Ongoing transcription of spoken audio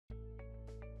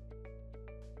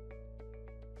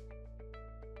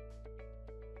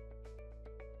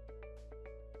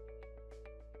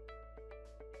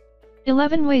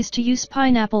11 Ways to use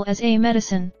pineapple as a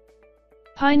medicine.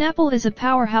 Pineapple is a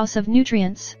powerhouse of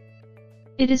nutrients.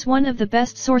 It is one of the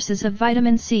best sources of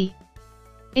vitamin C.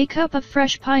 A cup of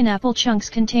fresh pineapple chunks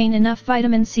contain enough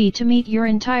vitamin C to meet your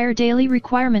entire daily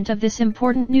requirement of this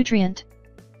important nutrient.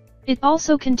 It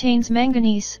also contains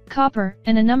manganese, copper,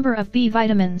 and a number of B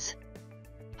vitamins.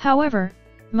 However,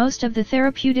 most of the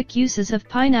therapeutic uses of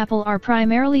pineapple are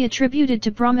primarily attributed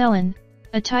to bromelain,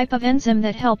 a type of enzyme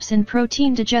that helps in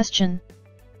protein digestion.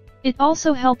 It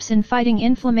also helps in fighting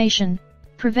inflammation,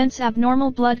 prevents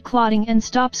abnormal blood clotting and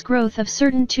stops growth of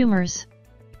certain tumors.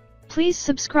 Please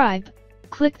subscribe,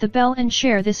 click the bell and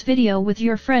share this video with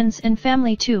your friends and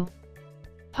family too.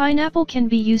 Pineapple can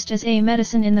be used as a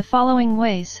medicine in the following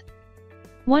ways.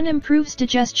 1. Improves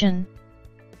digestion.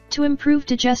 To improve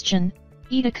digestion,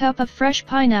 eat a cup of fresh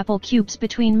pineapple cubes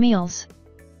between meals.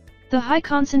 The high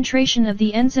concentration of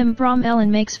the enzyme bromelain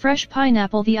makes fresh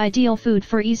pineapple the ideal food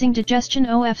for easing digestion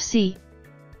 (OFC).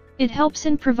 It helps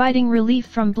in providing relief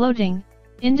from bloating,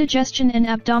 indigestion and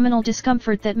abdominal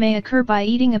discomfort that may occur by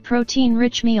eating a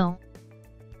protein-rich meal.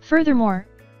 Furthermore,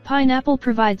 pineapple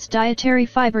provides dietary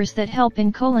fibers that help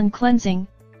in colon cleansing,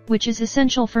 which is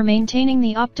essential for maintaining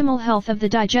the optimal health of the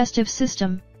digestive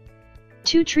system.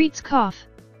 2. Treats cough.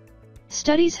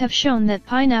 Studies have shown that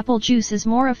pineapple juice is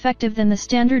more effective than the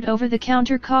standard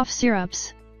over-the-counter cough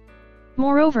syrups.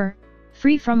 Moreover,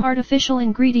 free from artificial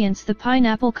ingredients, the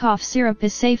pineapple cough syrup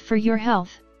is safe for your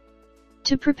health.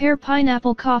 To prepare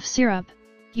pineapple cough syrup,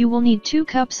 you will need 2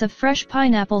 cups of fresh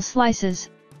pineapple slices,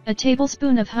 a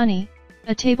tablespoon of honey,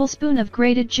 a tablespoon of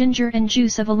grated ginger and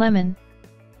juice of a lemon.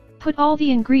 Put all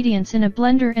the ingredients in a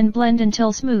blender and blend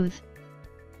until smooth.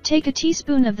 Take a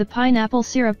teaspoon of the pineapple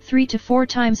syrup 3 to 4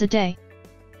 times a day.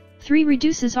 3.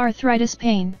 Reduces arthritis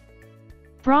pain.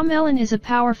 Bromelain is a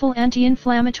powerful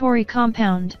anti-inflammatory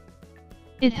compound.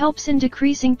 It helps in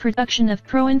decreasing production of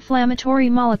pro-inflammatory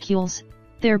molecules,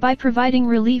 thereby providing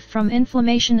relief from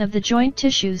inflammation of the joint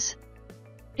tissues.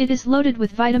 It is loaded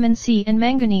with vitamin C and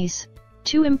manganese,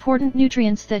 2 important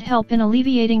nutrients that help in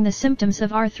alleviating the symptoms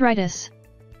of arthritis.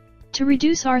 To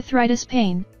reduce arthritis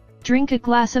pain, drink a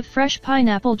glass of fresh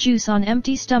pineapple juice on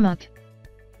empty stomach.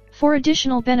 For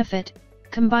additional benefit,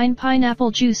 combine pineapple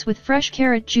juice with fresh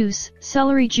carrot juice,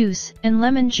 celery juice, and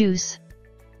lemon juice.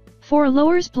 4.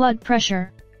 Lowers blood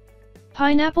pressure.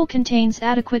 Pineapple contains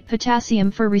adequate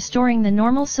potassium for restoring the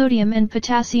normal sodium and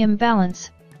potassium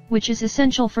balance, which is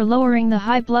essential for lowering the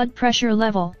high blood pressure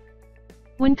level.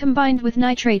 When combined with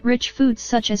nitrate-rich foods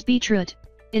such as beetroot,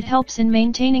 it helps in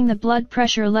maintaining the blood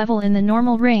pressure level in the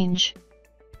normal range.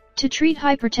 To treat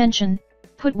hypertension,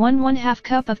 put 1/2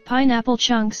 cup of pineapple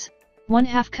chunks,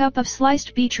 1/2 cup of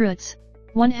sliced beetroots,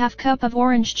 1/2 cup of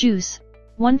orange juice,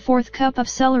 1/4 cup of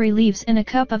celery leaves and a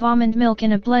cup of almond milk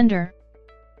in a blender.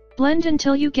 Blend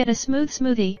until you get a smooth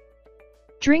smoothie.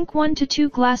 Drink 1 to 2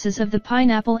 glasses of the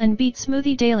pineapple and beet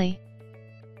smoothie daily.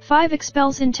 5.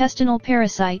 Expels intestinal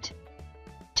parasite.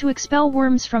 To expel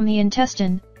worms from the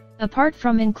intestine, apart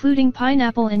from including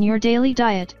pineapple in your daily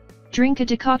diet, drink a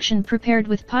decoction prepared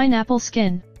with pineapple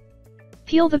skin.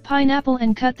 Peel the pineapple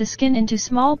and cut the skin into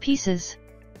small pieces.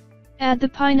 Add the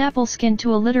pineapple skin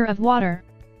to a liter of water.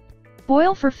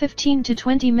 Boil for 15 to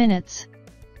 20 minutes.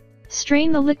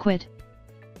 Strain the liquid.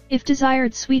 If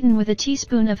desired, sweeten with a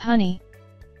teaspoon of honey.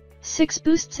 6.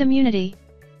 Boosts immunity.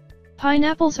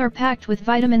 Pineapples are packed with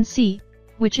vitamin C,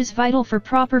 which is vital for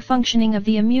proper functioning of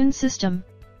the immune system.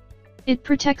 It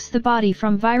protects the body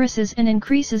from viruses and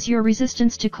increases your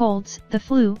resistance to colds, the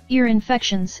flu, ear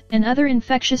infections, and other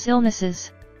infectious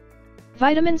illnesses.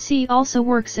 Vitamin C also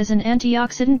works as an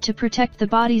antioxidant to protect the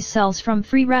body's cells from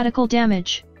free radical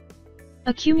damage.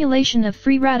 Accumulation of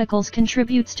free radicals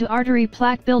contributes to artery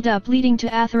plaque buildup, leading to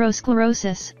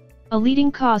atherosclerosis, a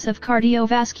leading cause of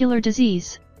cardiovascular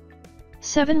disease.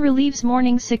 7. Relieves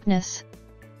morning sickness.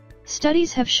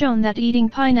 Studies have shown that eating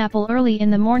pineapple early in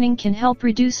the morning can help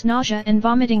reduce nausea and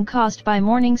vomiting caused by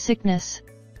morning sickness.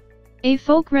 A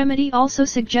folk remedy also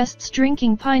suggests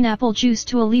drinking pineapple juice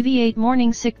to alleviate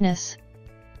morning sickness.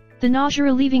 The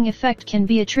nausea-relieving effect can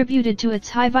be attributed to its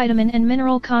high vitamin and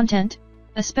mineral content,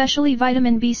 especially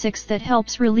vitamin B6 that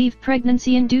helps relieve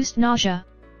pregnancy-induced nausea.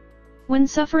 When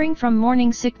suffering from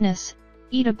morning sickness,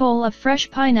 eat a bowl of fresh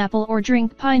pineapple or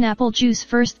drink pineapple juice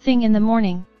first thing in the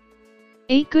morning.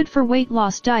 8. Good for weight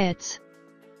loss diets.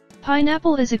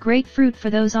 Pineapple is a great fruit for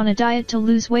those on a diet to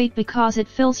lose weight because it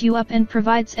fills you up and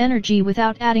provides energy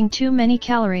without adding too many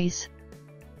calories.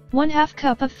 1/2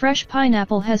 cup of fresh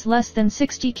pineapple has less than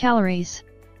 60 calories.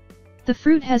 The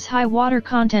fruit has high water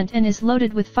content and is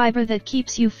loaded with fiber that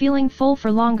keeps you feeling full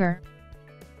for longer.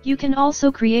 You can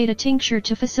also create a tincture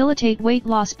to facilitate weight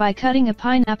loss by cutting a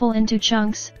pineapple into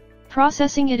chunks,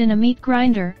 processing it in a meat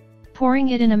grinder, pouring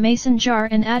it in a mason jar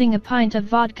and adding a pint of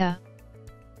vodka.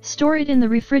 Store it in the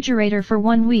refrigerator for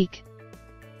 1 week.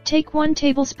 Take 1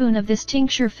 tablespoon of this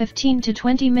tincture 15 to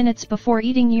 20 minutes before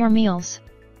eating your meals.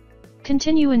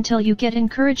 Continue until you get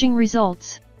encouraging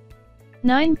results.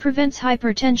 9. Prevents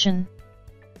hypertension.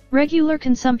 Regular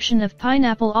consumption of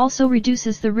pineapple also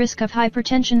reduces the risk of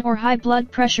hypertension or high blood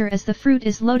pressure as the fruit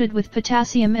is loaded with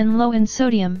potassium and low in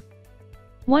sodium.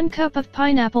 1 cup of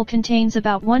pineapple contains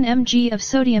about 1 mg of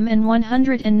sodium and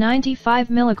 195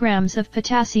 mg of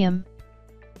potassium.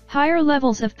 Higher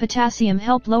levels of potassium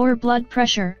help lower blood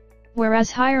pressure,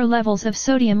 whereas higher levels of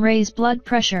sodium raise blood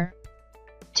pressure.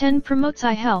 10. Promotes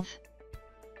eye health.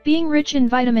 Being rich in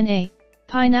vitamin A,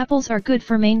 pineapples are good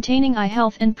for maintaining eye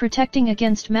health and protecting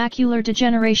against macular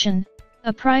degeneration,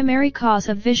 a primary cause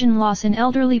of vision loss in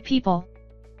elderly people.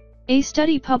 A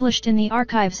study published in the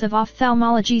Archives of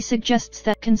Ophthalmology suggests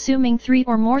that consuming 3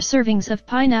 or more servings of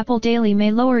pineapple daily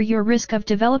may lower your risk of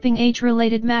developing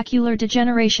age-related macular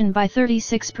degeneration by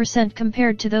 36%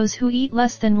 compared to those who eat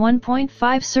less than 1.5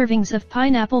 servings of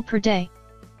pineapple per day.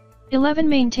 11.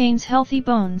 Maintains healthy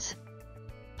bones.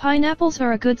 Pineapples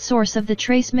are a good source of the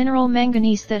trace mineral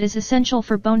manganese that is essential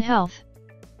for bone health.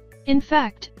 In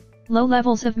fact, low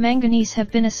levels of manganese have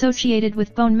been associated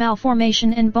with bone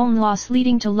malformation and bone loss,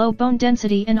 leading to low bone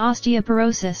density and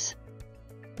osteoporosis.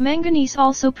 Manganese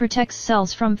also protects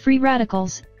cells from free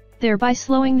radicals, thereby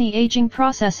slowing the aging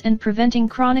process and preventing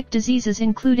chronic diseases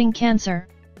including cancer.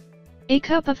 A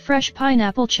cup of fresh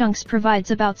pineapple chunks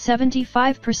provides about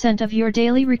 75% of your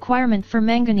daily requirement for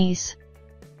manganese.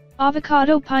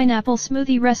 Avocado pineapple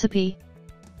smoothie recipe.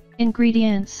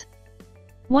 Ingredients: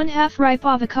 1/2 ripe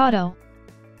avocado,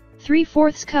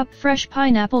 3/4 cup fresh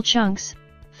pineapple chunks,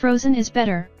 frozen is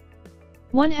better.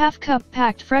 1/2 cup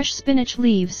packed fresh spinach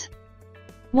leaves.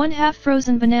 1/2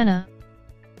 frozen banana.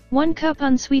 1 cup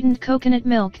unsweetened coconut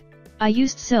milk, I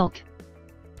used silk.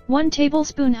 1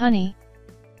 tablespoon honey.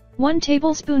 1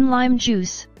 tablespoon lime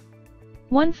juice.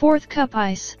 1/4 cup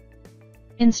ice.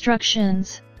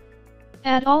 Instructions: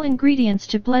 add all ingredients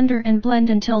to blender and blend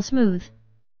until smooth.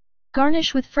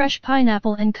 Garnish with fresh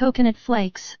pineapple and coconut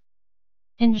flakes.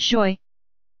 Enjoy!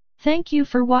 Thank you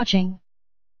for watching.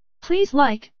 Please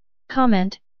like,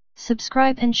 comment,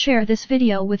 subscribe and share this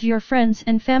video with your friends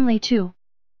and family too.